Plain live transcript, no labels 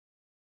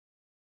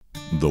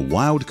The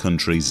Wild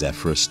Country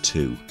Zephyros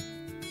 2.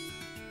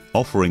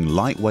 Offering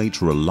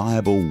lightweight,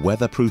 reliable,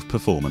 weatherproof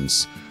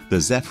performance, the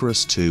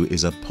Zephyros 2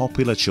 is a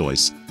popular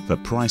choice for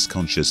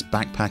price-conscious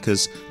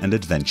backpackers and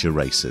adventure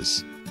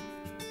racers.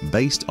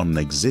 Based on an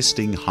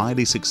existing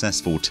highly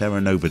successful Terra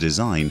Nova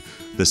design,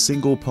 the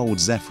single-poled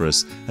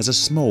Zephyros has a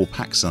small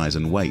pack size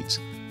and weight,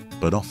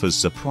 but offers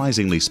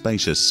surprisingly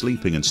spacious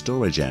sleeping and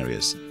storage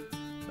areas.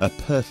 A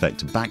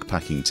perfect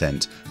backpacking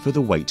tent for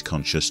the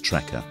weight-conscious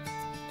trekker.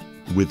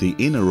 With the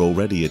inner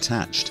already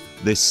attached,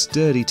 this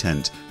sturdy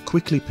tent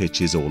quickly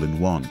pitches all in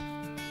one.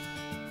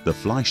 The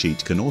fly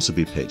sheet can also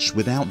be pitched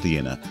without the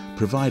inner,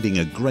 providing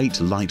a great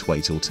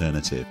lightweight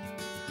alternative.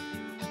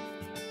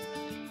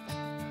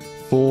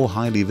 4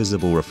 highly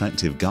visible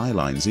reflective guy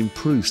lines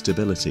improve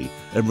stability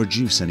and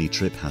reduce any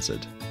trip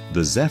hazard.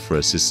 The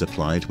Zephyros is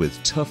supplied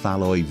with tough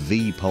alloy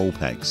V pole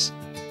pegs.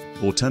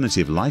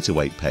 Alternative lighter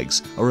weight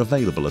pegs are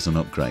available as an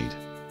upgrade.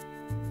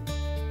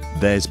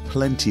 There's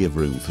plenty of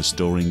room for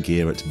storing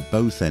gear at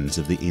both ends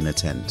of the inner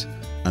tent,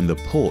 and the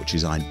porch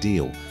is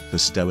ideal for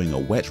stowing a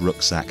wet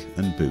rucksack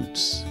and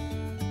boots.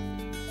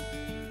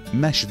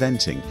 Mesh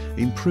venting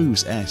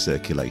improves air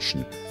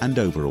circulation and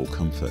overall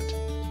comfort.